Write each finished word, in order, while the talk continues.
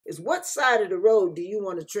is what side of the road do you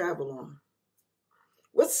want to travel on?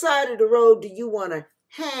 What side of the road do you want to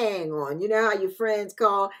hang on? You know how your friends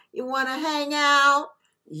call, you want to hang out?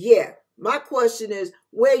 Yeah, my question is,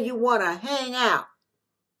 where you want to hang out?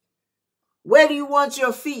 Where do you want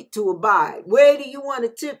your feet to abide? Where do you want to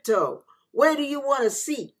tiptoe? Where do you want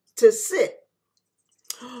to sit?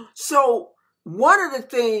 So one of the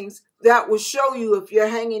things that will show you if you're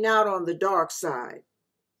hanging out on the dark side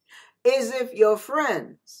is if your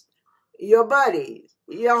friends, your buddies,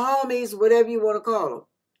 your homies, whatever you want to call them,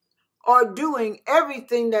 are doing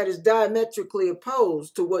everything that is diametrically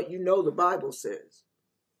opposed to what you know the Bible says.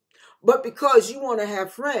 But because you want to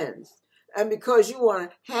have friends and because you want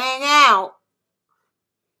to hang out,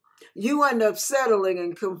 you end up settling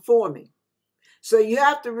and conforming. So you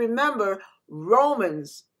have to remember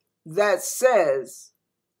Romans that says,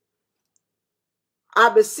 I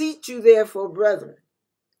beseech you therefore, brethren,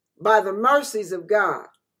 by the mercies of God,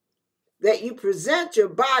 that you present your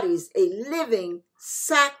bodies a living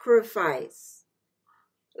sacrifice.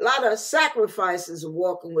 A lot of sacrifices of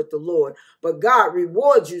walking with the Lord, but God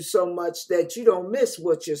rewards you so much that you don't miss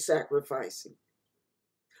what you're sacrificing.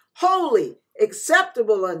 Holy,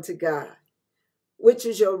 acceptable unto God, which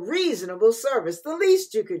is your reasonable service, the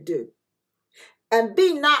least you could do. And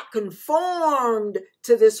be not conformed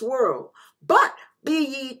to this world, but be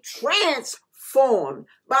ye transformed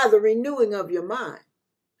by the renewing of your mind.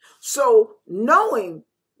 So knowing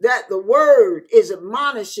that the word is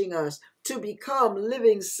admonishing us to become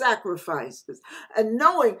living sacrifices, and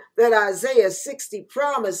knowing that Isaiah 60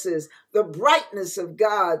 promises the brightness of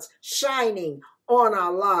God's shining on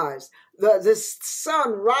our lives, the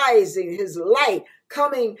sun rising, his light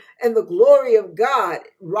coming, and the glory of God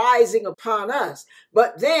rising upon us.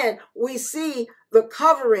 But then we see the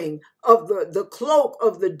covering of the cloak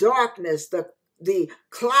of the darkness, the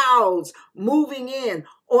clouds moving in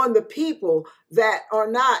on the people that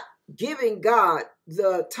are not giving God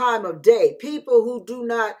the time of day, people who do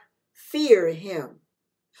not fear him,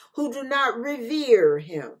 who do not revere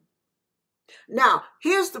him. Now,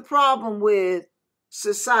 here's the problem with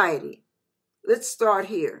society. Let's start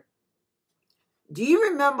here. Do you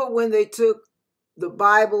remember when they took the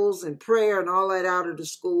Bibles and prayer and all that out of the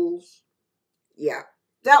schools? Yeah,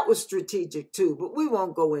 that was strategic too, but we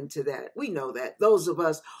won't go into that. We know that. Those of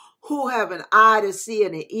us who have an eye to see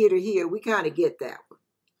and an ear to hear, we kind of get that one.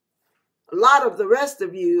 A lot of the rest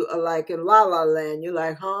of you are like in La La Land. You're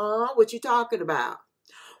like, huh? What you talking about?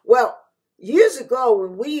 Well, years ago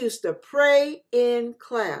when we used to pray in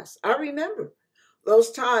class, I remember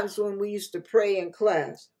those times when we used to pray in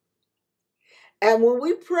class. And when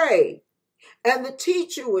we prayed and the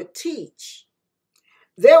teacher would teach,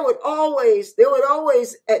 there would always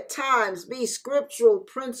at times be scriptural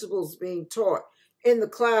principles being taught in the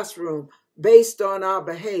classroom based on our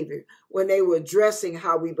behavior when they were addressing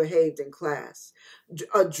how we behaved in class,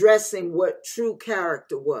 addressing what true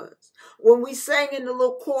character was. When we sang in the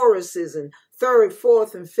little choruses in 3rd,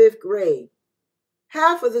 4th, and 5th grade,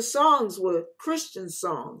 half of the songs were Christian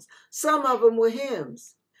songs. Some of them were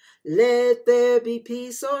hymns. Let there be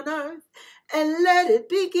peace on earth and let it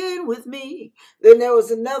begin with me. Then there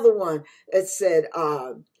was another one that said,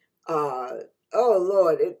 oh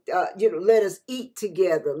Lord, let us eat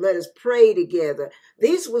together. Let us pray together.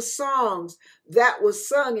 These were songs that were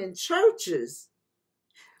sung in churches.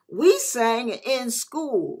 We sang in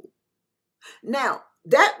school. Now,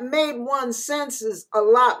 that made one's senses a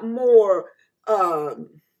lot more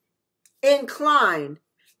inclined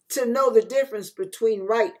to know the difference between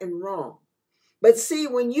right and wrong. But see,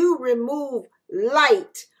 when you remove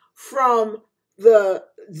light from the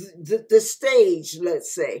stage,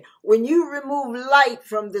 let's say, when you remove light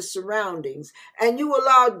from the surroundings and you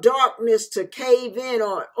allow darkness to cave in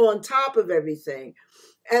on top of everything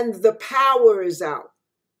and the power is out,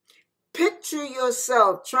 picture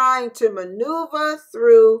yourself trying to maneuver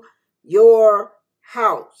through your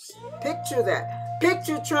house. Picture that.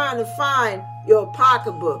 Picture trying to find your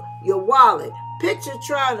pocketbook, your wallet. Picture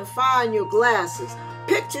trying to find your glasses.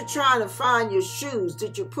 Picture trying to find your shoes.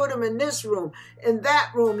 Did you put them in this room? In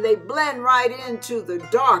that room, they blend right into the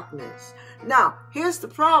darkness. Now, here's the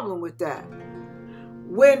problem with that.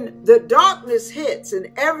 When the darkness hits and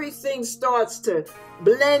everything starts to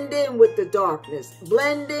blend in with the darkness,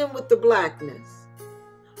 blend in with the blackness,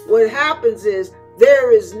 what happens is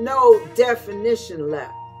there is no definition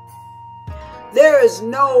left. There is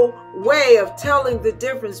no way of telling the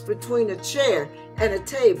difference between a chair and a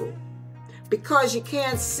table because you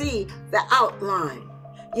can't see the outline.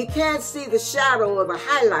 You can't see the shadow or the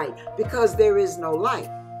highlight because there is no light.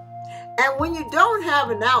 And when you don't have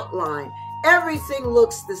an outline, Everything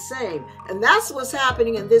looks the same. And that's what's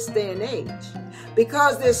happening in this day and age.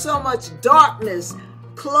 Because there's so much darkness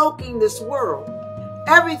cloaking this world.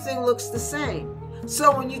 Everything looks the same.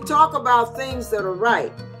 So when you talk about things that are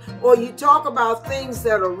right, or you talk about things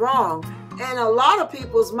that are wrong, in a lot of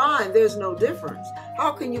people's mind, there's no difference.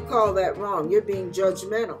 How can you call that wrong? You're being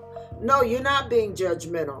judgmental. No, you're not being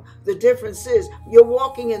judgmental. The difference is you're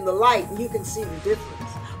walking in the light and you can see the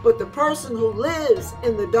difference. But the person who lives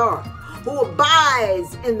in the dark, who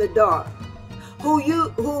abides in the dark,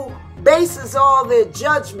 who bases all their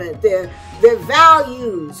judgment, their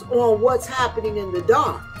values on what's happening in the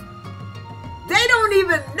dark, they don't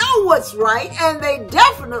even know what's right, and they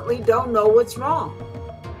definitely don't know what's wrong.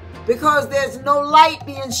 Because there's no light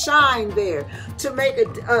being shined there to make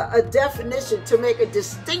a definition, to make a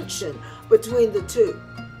distinction between the two.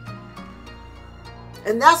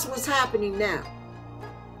 And that's what's happening now.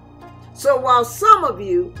 So while some of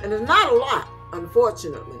you, and it's not a lot,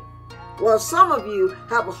 unfortunately, while some of you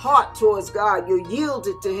have a heart towards God, you're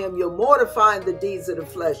yielded to Him, you're mortifying the deeds of the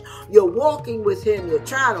flesh, you're walking with Him, you're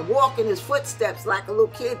trying to walk in His footsteps like a little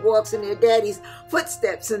kid walks in their daddy's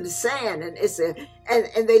footsteps in the sand, and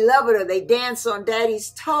and they love it, or they dance on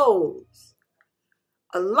daddy's toes.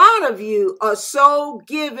 A lot of you are so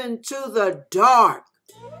given to the dark.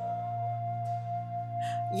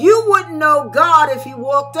 You wouldn't know God if He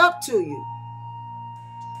walked up to you.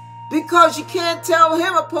 Because you can't tell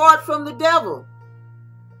Him apart from the devil.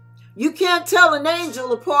 You can't tell an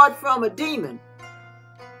angel apart from a demon.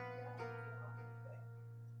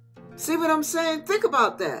 See what I'm saying? Think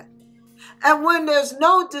about that. And when there's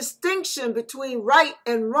no distinction between right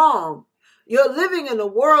and wrong, you're living in a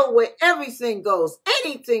world where everything goes,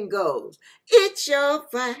 anything goes. It's your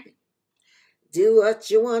fight. Do what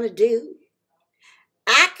you want to do.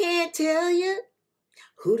 I can't tell you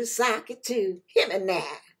who to sock it to. Hear me now.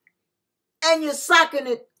 And you're socking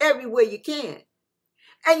it everywhere you can.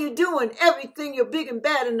 And you're doing everything you're big and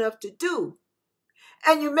bad enough to do.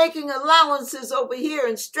 And you're making allowances over here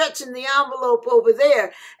and stretching the envelope over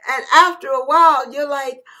there. And after a while, you're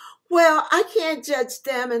like, well, I can't judge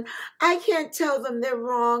them and I can't tell them they're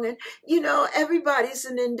wrong. And, everybody's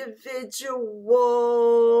an individual.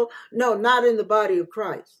 No, not in the body of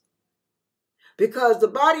Christ. Because the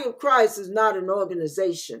body of Christ is not an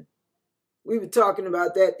organization. We were talking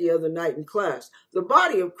about that the other night in class. The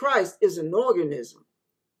body of Christ is an organism.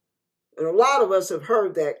 And a lot of us have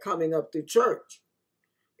heard that coming up through church.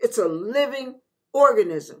 It's a living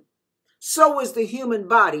organism. So is the human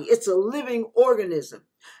body. It's a living organism.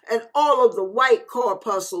 And all of the white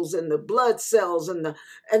corpuscles and the blood cells and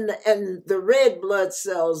the red blood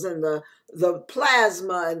cells and the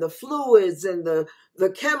plasma and the fluids and the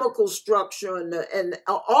chemical structure and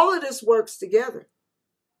all of this works together.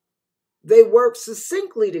 They work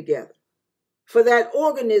succinctly together for that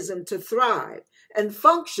organism to thrive and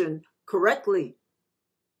function correctly.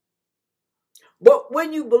 But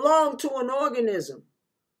when you belong to an organism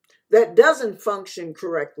that doesn't function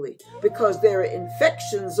correctly because there are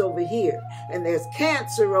infections over here and there's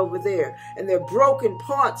cancer over there and there are broken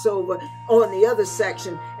parts over on the other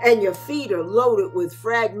section and your feet are loaded with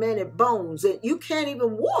fragmented bones and you can't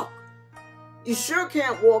even walk. You sure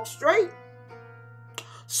can't walk straight.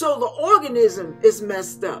 So the organism is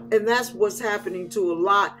messed up, and that's what's happening to a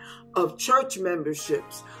lot of church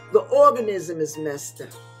memberships. The organism is messed up.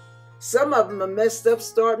 Some of them are messed up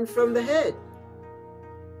starting from the head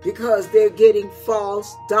because they're getting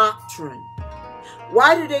false doctrine.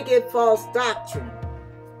 Why do they get false doctrine?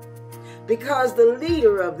 Because the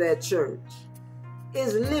leader of that church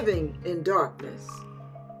is living in darkness.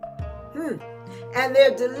 And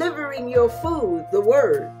they're delivering your food, the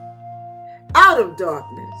word, out of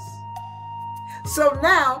darkness. So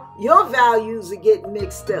now your values are getting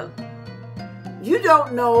mixed up. You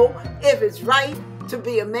don't know if it's right to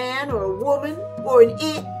be a man or a woman or an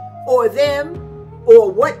it or them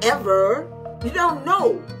or whatever. You don't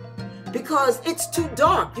know because it's too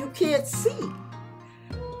dark. You can't see.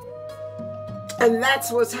 And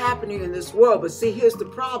that's what's happening in this world. But see, here's the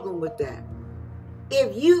problem with that.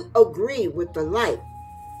 If you agree with the light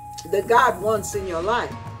that God wants in your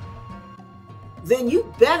life, then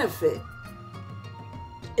you benefit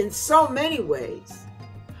in so many ways.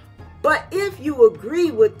 But if you agree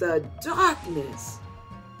with the darkness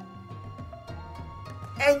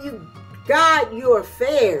and you guide your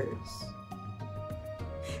affairs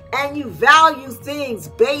and you value things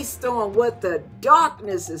based on what the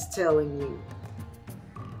darkness is telling you,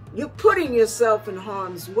 you're putting yourself in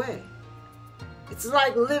harm's way. It's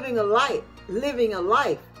like living a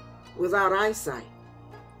life without eyesight.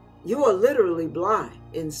 You are literally blind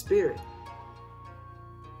in spirit.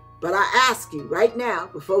 But I ask you right now,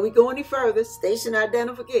 before we go any further, station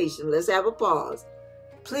identification, let's have a pause.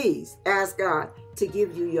 Please ask God to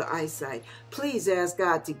give you your eyesight. Please ask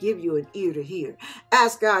God to give you an ear to hear.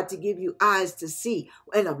 Ask God to give you eyes to see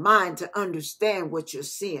and a mind to understand what you're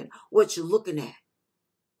seeing, what you're looking at,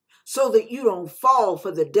 so that you don't fall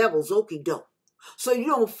for the devil's okie doke. So you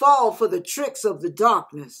don't fall for the tricks of the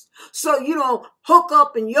darkness. So you don't hook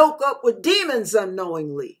up and yoke up with demons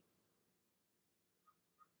unknowingly.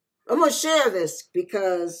 I'm going to share this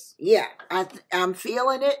because, I'm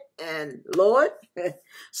feeling it. And Lord,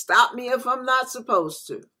 stop me if I'm not supposed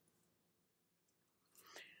to.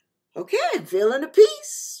 Okay, I'm feeling the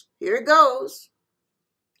peace. Here it goes.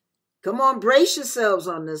 Come on, brace yourselves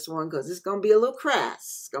on this one because it's going to be a little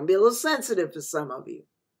crass. It's going to be a little sensitive for some of you.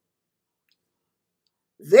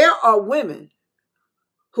 There are women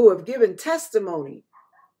who have given testimony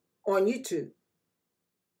on YouTube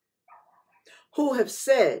who have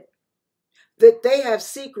said that they have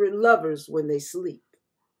secret lovers when they sleep.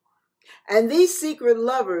 And these secret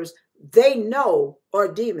lovers, they know are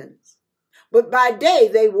demons. But by day,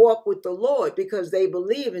 they walk with the Lord because they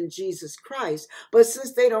believe in Jesus Christ. But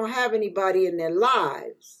since they don't have anybody in their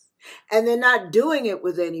lives, and they're not doing it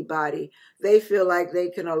with anybody, they feel like they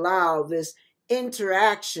can allow this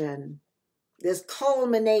interaction, this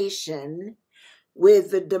culmination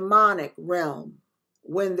with the demonic realm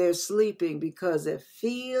when they're sleeping because it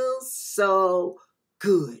feels so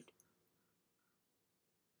good.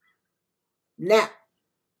 Now,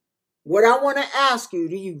 what I want to ask you,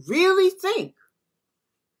 do you really think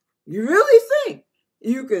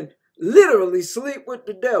you can literally sleep with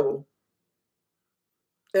the devil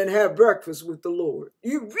and have breakfast with the Lord?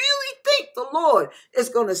 You really think the Lord is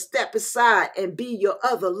going to step aside and be your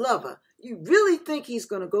other lover? You really think he's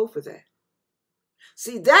going to go for that?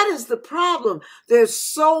 See, that is the problem. There's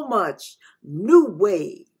so much new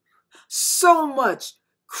wave, so much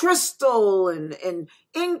crystal and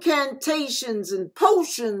incantations and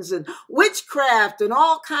potions and witchcraft and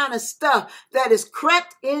all kind of stuff that is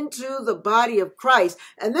crept into the body of Christ.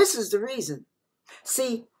 And this is the reason.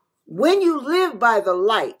 See, when you live by the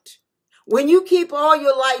light, when you keep all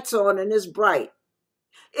your lights on and it's bright,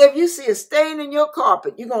 if you see a stain in your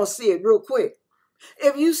carpet, you're going to see it real quick.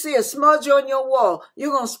 If you see a smudge on your wall,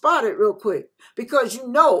 you're going to spot it real quick because you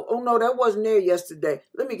know, oh no, that wasn't there yesterday.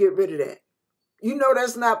 Let me get rid of that. You know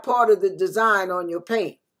that's not part of the design on your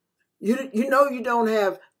paint. You know you don't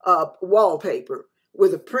have wallpaper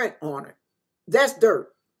with a print on it. That's dirt.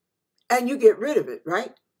 And you get rid of it,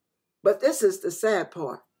 right? But this is the sad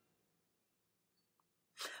part.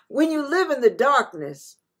 When you live in the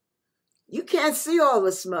darkness, you can't see all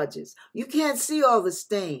the smudges. You can't see all the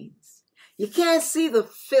stains. You can't see the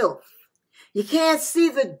filth. You can't see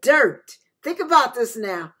the dirt. Think about this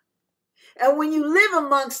now. And when you live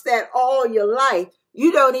amongst that all your life,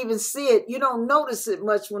 you don't even see it. You don't notice it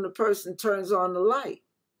much when the person turns on the light.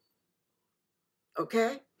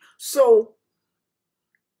 Okay? So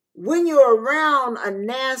when you're around a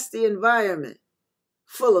nasty environment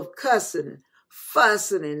full of cussing and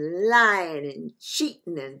fussing and lying and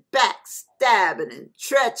cheating and backstabbing and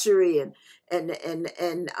treachery and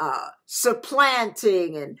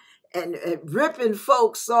supplanting and ripping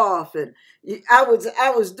folks off. And I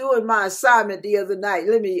was doing my assignment the other night.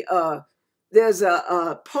 There's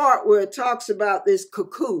a part where it talks about this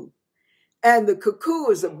cuckoo, and the cuckoo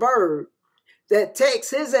is a bird that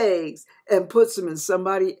takes his eggs and puts them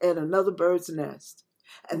in another bird's nest.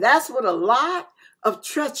 And that's what a lot of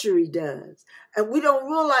treachery does. And we don't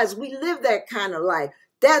realize we live that kind of life.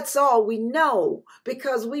 That's all we know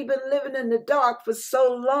because we've been living in the dark for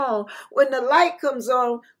so long. When the light comes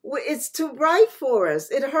on, it's too bright for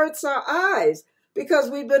us. It hurts our eyes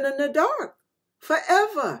because we've been in the dark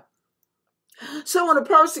forever. So when a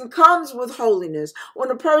person comes with holiness,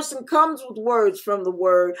 when a person comes with words from the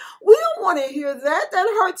word, we don't want to hear that.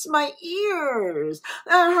 That hurts my ears.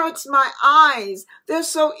 That hurts my eyes. They're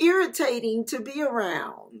so irritating to be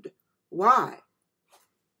around. Why?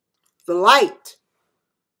 The light.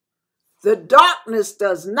 The darkness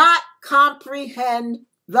does not comprehend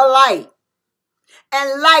the light,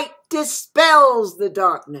 and light dispels the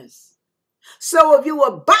darkness. So if you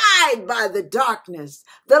abide by the darkness,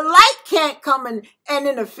 the light can't come and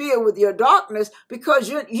interfere with your darkness because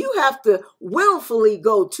you have to willfully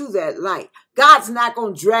go to that light. God's not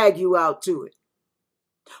going to drag you out to it.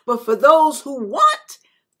 But for those who want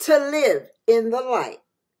to live in the light,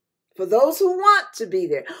 for those who want to be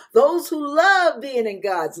there, those who love being in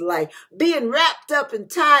God's light, being wrapped up and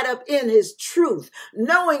tied up in his truth,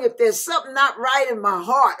 knowing if there's something not right in my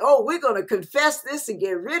heart, oh, we're going to confess this and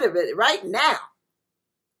get rid of it right now.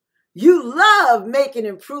 You love making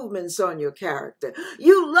improvements on your character.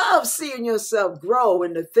 You love seeing yourself grow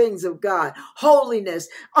in the things of God, holiness,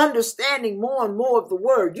 understanding more and more of the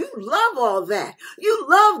word. You love all that. You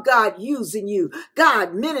love God using you,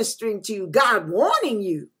 God ministering to you, God warning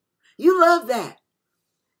you. You love that.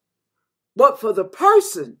 But for the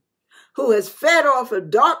person who has fed off of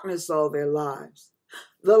darkness all their lives,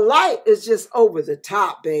 the light is just over the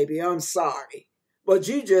top, baby. I'm sorry. But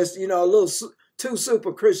you just, a little too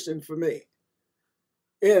super Christian for me.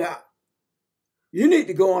 You need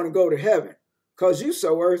to go on and go to heaven because you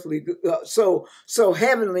so earthly, so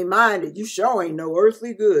heavenly minded. You sure ain't no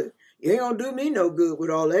earthly good. You ain't gonna do me no good with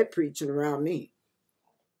all that preaching around me.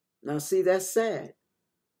 Now, see, that's sad.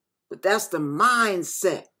 But that's the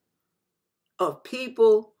mindset of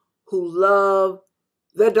people who love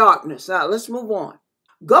the darkness. Now, let's move on.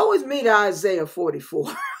 Go with me to Isaiah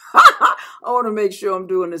 44. I want to make sure I'm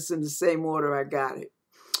doing this in the same order I got it.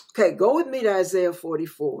 Okay, go with me to Isaiah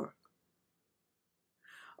 44.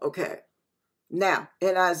 Okay, now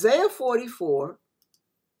in Isaiah 44,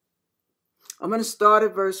 I'm going to start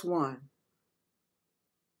at verse 1.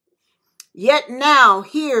 Yet now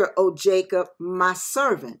hear, O Jacob, my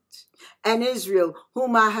servant, and Israel,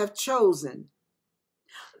 whom I have chosen.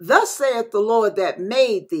 Thus saith the Lord that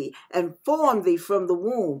made thee and formed thee from the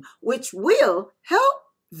womb, which will help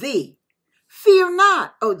thee. Fear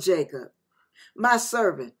not, O Jacob, my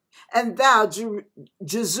servant, and thou,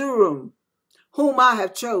 Jerusalem, whom I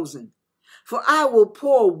have chosen. For I will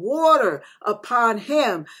pour water upon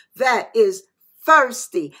him that is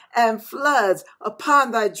thirsty, and floods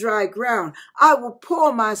upon thy dry ground. I will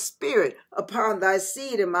pour my spirit upon thy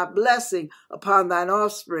seed, and my blessing upon thine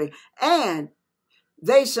offspring. And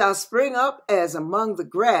they shall spring up as among the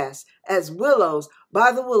grass, as willows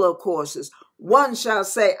by the willow courses. One shall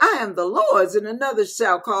say, I am the Lord's, and another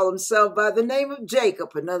shall call himself by the name of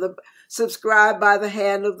Jacob, another subscribed by the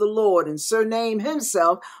hand of the Lord, and surname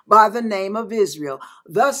himself by the name of Israel.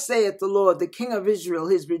 Thus saith the Lord, the King of Israel,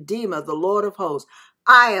 his Redeemer, the Lord of hosts.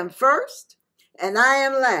 I am first, and I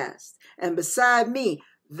am last, and beside me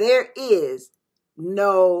there is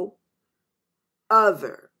no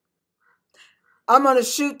other. I'm going to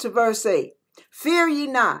shoot to verse 8. Fear ye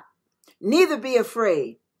not, neither be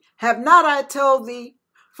afraid. Have not I told thee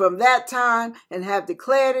from that time, and have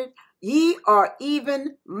declared it? Ye are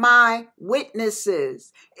even my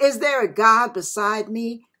witnesses. Is there a God beside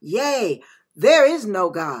me? Yea, there is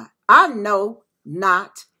no God. I know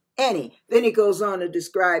not any. Then he goes on to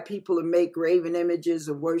describe people who make graven images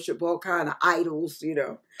and worship all kind of idols,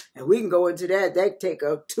 and we can go into that. That take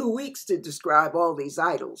 2 weeks to describe all these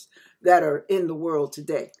idols that are in the world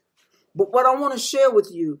today. But what I want to share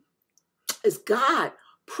with you is God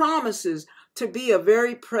promises to be a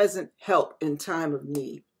very present help in time of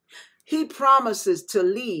need. He promises to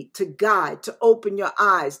lead, to guide, to open your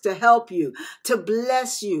eyes, to help you, to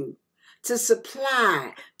bless you, to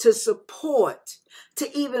supply, to support,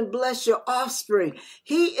 to even bless your offspring.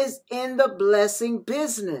 He is in the blessing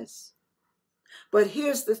business. But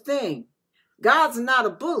here's the thing. God's not a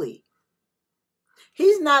bully.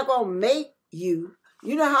 He's not going to make you.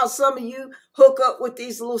 You know how some of you hook up with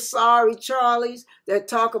these little sorry Charlies that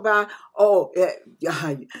talk about, oh,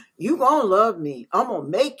 yeah, you going to love me. I'm going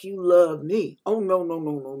to make you love me. Oh, no, no,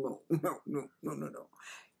 no, no, no, no, no, no, no, no.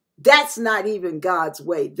 That's not even God's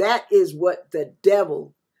way. That is what the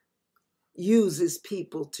devil uses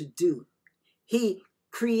people to do. He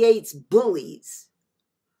creates bullies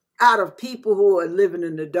out of people who are living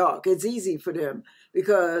in the dark. It's easy for them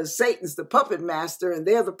because Satan's the puppet master and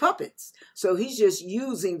they're the puppets. So he's just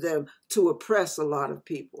using them to oppress a lot of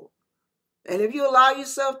people. And if you allow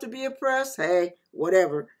yourself to be oppressed, hey,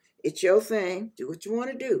 whatever, it's your thing. Do what you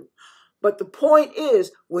want to do. But the point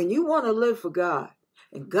is, when you want to live for God,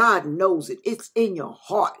 and God knows it, it's in your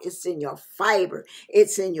heart, it's in your fiber,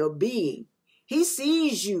 it's in your being. He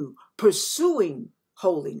sees you pursuing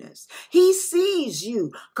holiness. He sees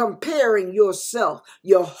you comparing yourself,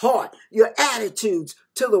 your heart, your attitudes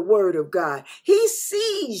to the word of God. He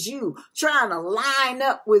sees you trying to line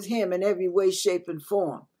up with him in every way, shape, and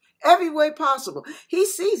form. Every way possible. He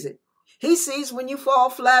sees it. He sees when you fall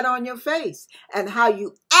flat on your face and how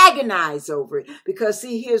you agonize over it. Because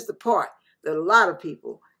see, here's the part that a lot of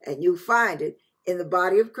people, and you find it in the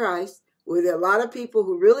body of Christ, where there are a lot of people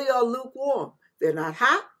who really are lukewarm. They're not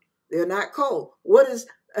hot. They're not cold. What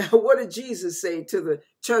did Jesus say to the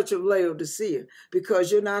church of Laodicea?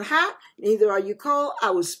 Because you're not hot, neither are you cold,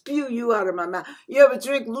 I will spew you out of my mouth. You ever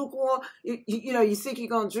drink lukewarm? You think you're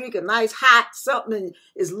going to drink a nice hot something and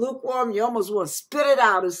it's lukewarm. You almost want to spit it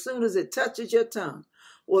out as soon as it touches your tongue.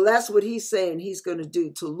 Well, that's what he's saying he's going to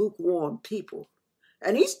do to lukewarm people.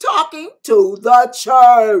 And he's talking to the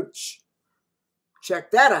church.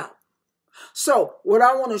 Check that out. So what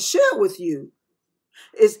I want to share with you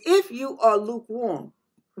is if you are lukewarm,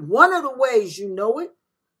 one of the ways you know it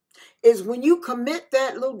is when you commit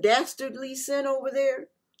that little dastardly sin over there,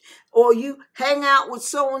 or you hang out with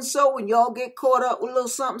so-and-so and y'all get caught up with a little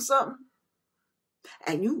something, something,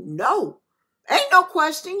 and you know, ain't no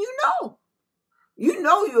question, you know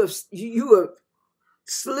you have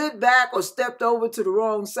slid back or stepped over to the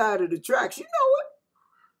wrong side of the tracks. You know it.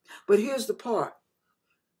 But here's the part.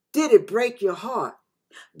 Did it break your heart?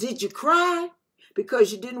 Did you cry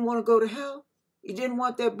because you didn't want to go to hell? You didn't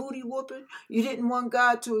want that booty whooping? You didn't want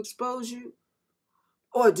God to expose you?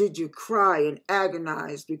 Or did you cry and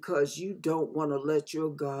agonize because you don't want to let your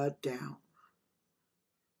God down?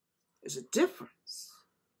 There's a difference.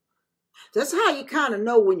 That's how you kind of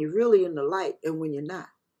know when you're really in the light and when you're not.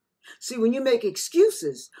 See, when you make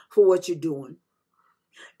excuses for what you're doing,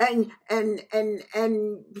 and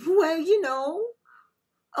well, you know,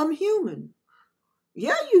 I'm human.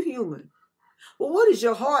 Yeah, you're human. Well, what does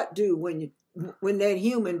your heart do when that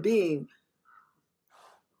human being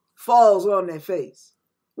falls on their face?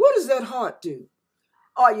 What does that heart do?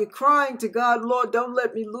 Are you crying to God, Lord, don't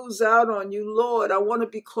let me lose out on you, Lord. I want to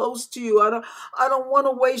be close to you. I don't want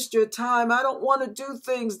to waste your time. I don't want to do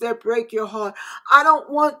things that break your heart. I don't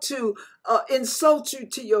want to insult you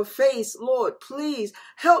to your face. Lord, please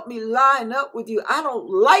help me line up with you. I don't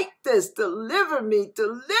like this. Deliver me,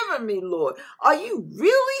 Lord. Are you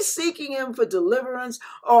really seeking him for deliverance?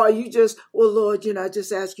 Or are you just, well, Lord, I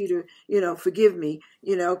just ask you to, forgive me,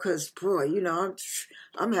 because, boy,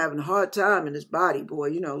 I'm having a hard time in this body, boy,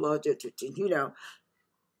 Lord,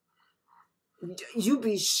 you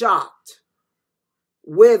be shocked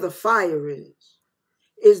where the fire is.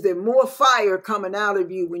 Is there more fire coming out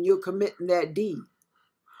of you when you're committing that deed?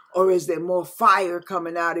 Or is there more fire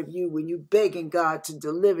coming out of you when you're begging God to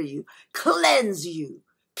deliver you, cleanse you,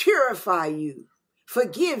 purify you,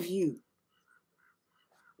 forgive you?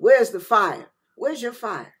 Where's the fire? Where's your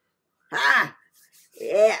fire?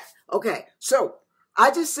 Yeah. Okay. So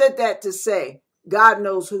I just said that to say God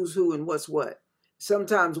knows who's who and what's what.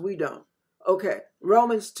 Sometimes we don't. Okay.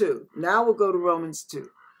 Romans 2. Now we'll go to Romans 2.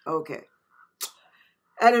 Okay.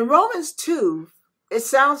 And in Romans 2, it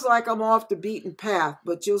sounds like I'm off the beaten path,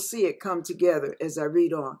 but you'll see it come together as I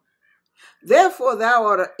read on. Therefore thou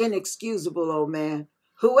art inexcusable, O man,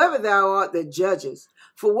 whoever thou art that judges.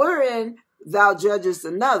 For wherein thou judgest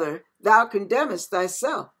another, thou condemnest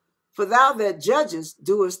thyself. For thou that judgest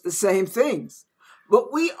doest the same things.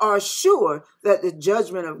 But we are sure that the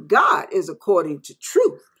judgment of God is according to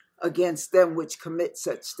truth against them which commit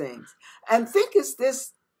such things. And thinkest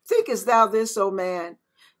thou this, O man,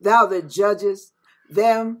 thou that judgest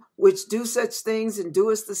them which do such things and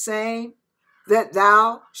doest the same, that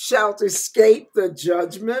thou shalt escape the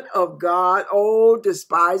judgment of God? Oh,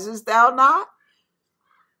 despisest thou not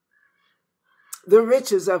the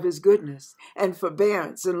riches of his goodness and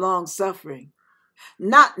forbearance and long suffering,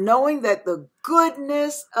 not knowing that the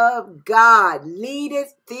goodness of God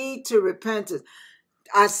leadeth thee to repentance?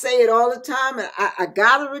 I say it all the time, and I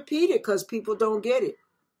gotta repeat it because people don't get it.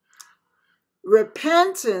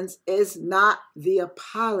 Repentance is not the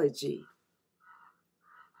apology.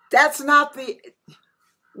 That's not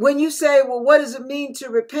when you say, well, what does it mean to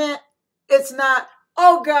repent? It's not,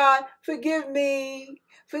 oh God, forgive me,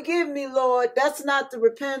 Lord. That's not the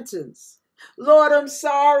repentance. Lord, I'm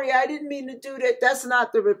sorry, I didn't mean to do that. That's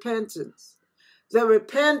not the repentance. The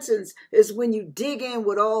repentance is when you dig in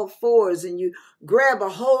with all fours and you grab a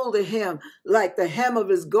hold of him like the hem of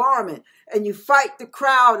his garment, and you fight the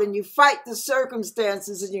crowd and you fight the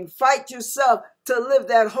circumstances and you fight yourself to live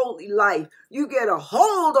that holy life. You get a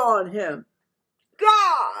hold on him.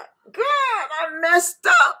 God, I messed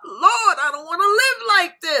up. Lord, I don't want to live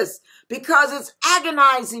like this, because it's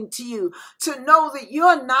agonizing to you to know that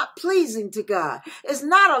you're not pleasing to God. It's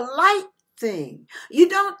not a light thing. You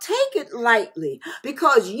don't take it lightly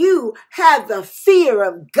because you have the fear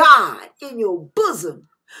of God in your bosom.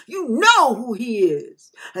 You know who he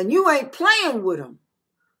is and you ain't playing with him.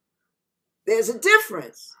 There's a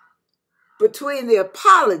difference between the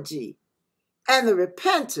apology and the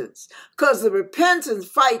repentance, because the repentance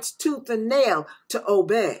fights tooth and nail to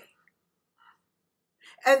obey.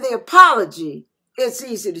 And the apology, it's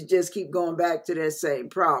easy to just keep going back to that same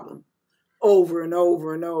problem over and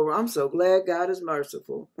over and over. I'm so glad God is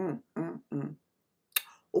merciful.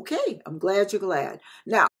 Okay, I'm glad you're glad.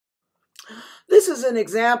 Now, this is an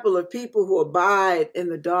example of people who abide in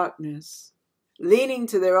the darkness, leaning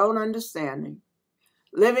to their own understanding,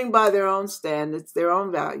 living by their own standards, their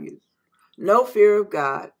own values, no fear of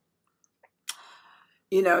God.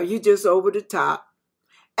 You just over the top.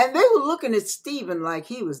 And they were looking at Stephen like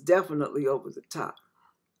he was definitely over the top.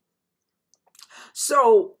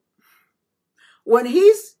 So when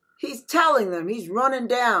he's telling them, he's running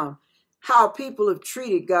down how people have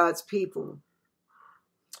treated God's people.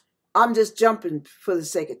 I'm just jumping for the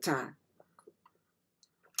sake of time.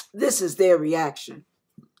 This is their reaction.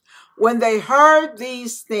 When they heard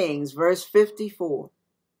these things, verse 54,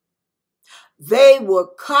 they were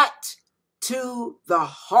cut to the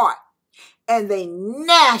heart, and they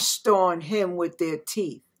gnashed on him with their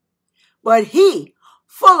teeth. But he,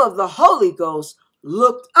 full of the Holy Ghost,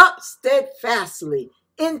 looked up steadfastly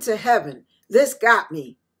into heaven. This got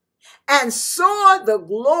me. And saw the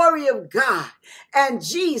glory of God and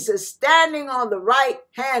Jesus standing on the right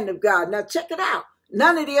hand of God. Now check it out.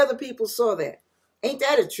 None of the other people saw that. Ain't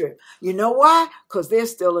that a trip? You know why? Because they're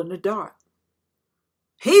still in the dark.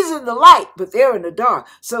 He's in the light, but they're in the dark.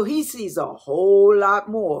 So he sees a whole lot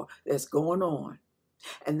more that's going on.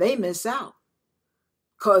 And they miss out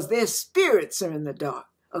because their spirits are in the dark.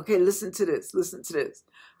 Okay, listen to this. Listen to this.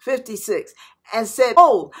 56. And said,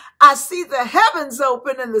 "Oh, I see the heavens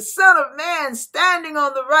open and the Son of Man standing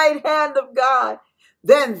on the right hand of God."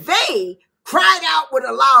 Then they cried out with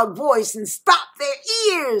a loud voice and stopped their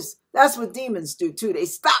ears. That's what demons do too. They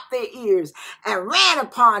stopped their ears and ran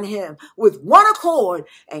upon him with one accord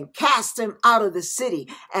and cast him out of the city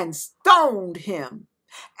and stoned him.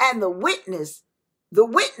 And the witnesses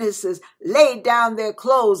laid down their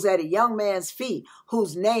clothes at a young man's feet,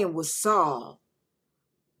 whose name was Saul.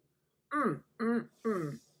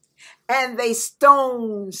 And they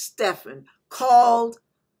stoned Stephen,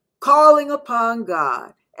 calling upon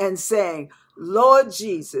God and saying, "Lord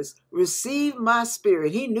Jesus, receive my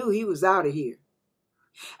spirit." He knew he was out of here.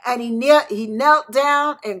 And he knelt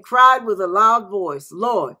down and cried with a loud voice,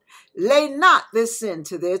 "Lord, lay not this sin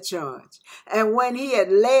to their charge." And when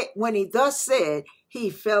he thus said, he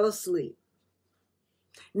fell asleep.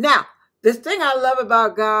 Now, the thing I love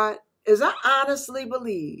about God is I honestly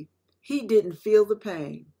believe he didn't feel the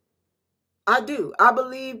pain. I do. I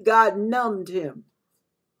believe God numbed him.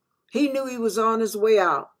 He knew he was on his way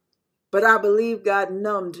out, but I believe God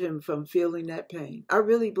numbed him from feeling that pain. I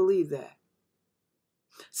really believe that.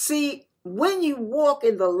 See, when you walk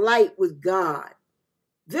in the light with God,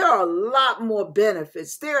 there are a lot more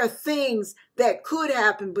benefits. There are things that could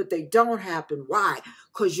happen, but they don't happen. Why?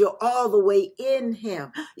 Because you're all the way in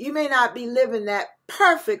him. You may not be living that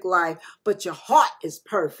perfect life, but your heart is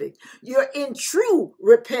perfect. You're in true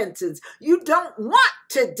repentance. You don't want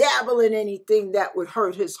to dabble in anything that would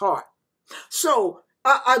hurt his heart. So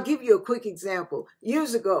I'll give you a quick example.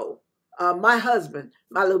 Years ago, my husband,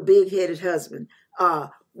 my little big-headed husband,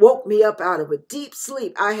 woke me up out of a deep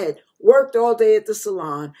sleep. I had worked all day at the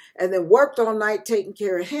salon and then worked all night taking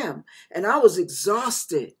care of him. And I was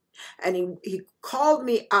exhausted. And he called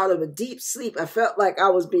me out of a deep sleep. I felt like I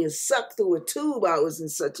was being sucked through a tube. I was in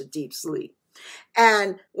such a deep sleep.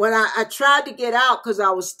 And when I tried to get out because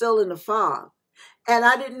I was still in the fog, and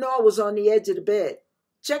I didn't know I was on the edge of the bed.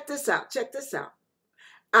 Check this out. Check this out.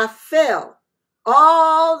 I fell.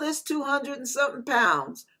 All this 200 and something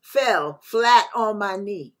pounds fell flat on my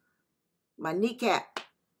knee, my kneecap.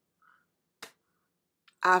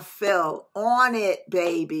 I fell on it,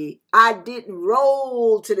 baby. I didn't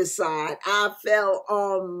roll to the side. I fell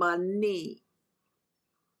on my knee.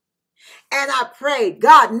 And I prayed,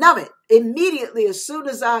 God, numb it. Immediately, as soon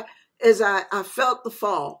as I felt the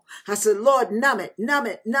fall, I said, Lord, numb it, numb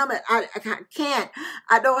it, numb it. I can't.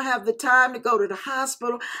 I don't have the time to go to the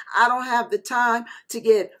hospital. I don't have the time to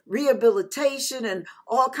get rehabilitation and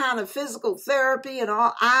all kind of physical therapy and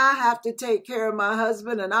all. I have to take care of my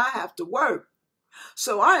husband and I have to work.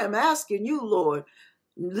 So I am asking you, Lord,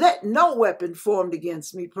 let no weapon formed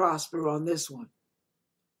against me prosper on this one.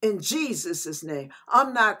 In Jesus' name,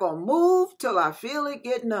 I'm not going to move till I feel it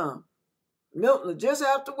get numb. Milton will just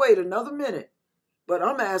have to wait another minute. But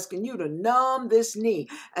I'm asking you to numb this knee.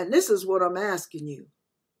 And this is what I'm asking you.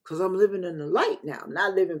 Because I'm living in the light now. I'm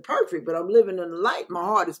not living perfect, but I'm living in the light. My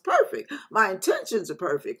heart is perfect. My intentions are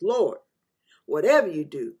perfect. Lord, whatever you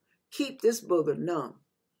do, keep this booger numb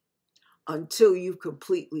until you've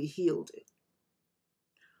completely healed it.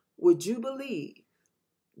 Would you believe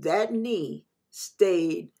that knee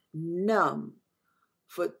stayed numb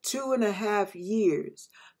for 2.5 years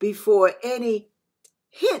before any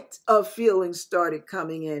hint of feeling started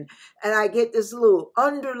coming in? And I get this little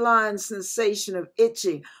underlying sensation of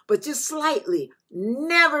itching, but just slightly,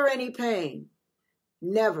 never any pain,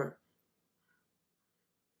 never.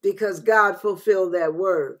 Because God fulfilled that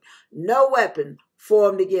word. No weapon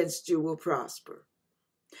formed against you will prosper.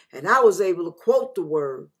 And I was able to quote the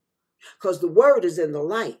word because the word is in the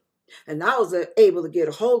light. And I was able to get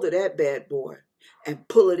a hold of that bad boy and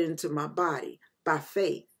pull it into my body by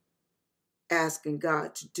faith, asking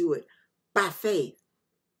God to do it by faith.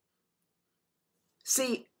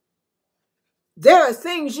 See, there are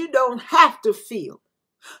things you don't have to feel.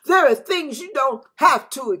 There are things you don't have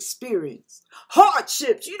to experience.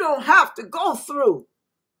 Hardships you don't have to go through.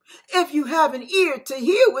 If you have an ear to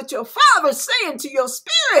hear what your Father's saying to your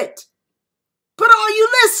spirit. But are you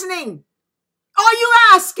listening? Are you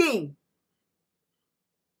asking?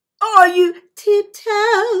 Or you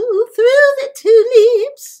tiptoe through the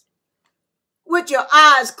tulips with your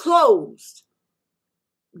eyes closed,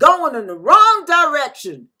 going in the wrong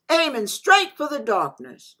direction, aiming straight for the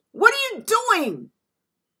darkness? What are you doing?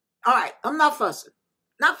 All right, I'm not fussing.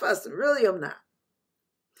 Not fussing, really I'm not.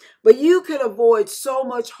 But you can avoid so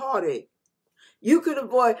much heartache. You can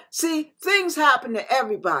avoid, see, things happen to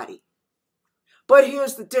everybody. But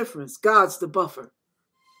here's the difference. God's the buffer.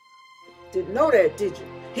 Didn't know that, did you?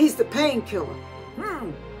 He's the painkiller.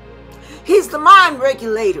 He's the mind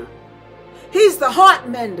regulator. He's the heart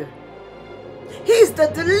mender. He's the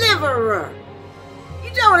deliverer.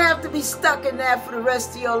 You don't have to be stuck in that for the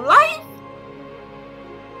rest of your life.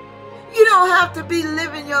 You don't have to be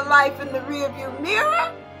living your life in the rearview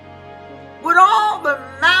mirror with all the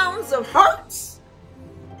mounds of hurts,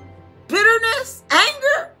 bitterness,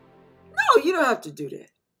 anger. No, you don't have to do that.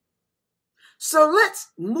 So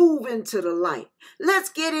let's move into the light. Let's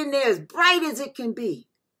get in there as bright as it can be.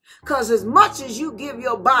 Because as much as you give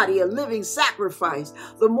your body a living sacrifice,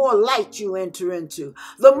 the more light you enter into.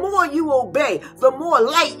 The more you obey, the more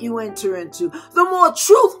light you enter into. The more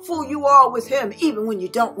truthful you are with him, even when you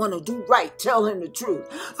don't want to do right, tell him the truth.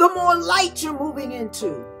 The more light you're moving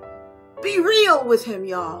into. Be real with him,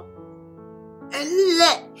 y'all. And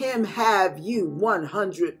let him have you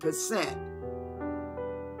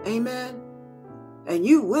 100%. Amen. And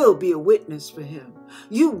you will be a witness for him.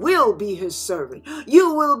 You will be his servant.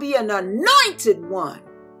 You will be an anointed one.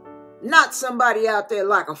 Not somebody out there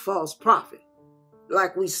like a false prophet,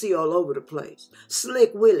 like we see all over the place.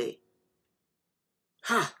 Slick Willie.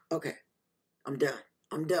 Okay. I'm done.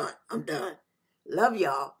 Love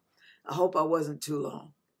y'all. I hope I wasn't too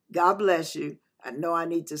long. God bless you. I know I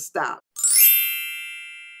need to stop.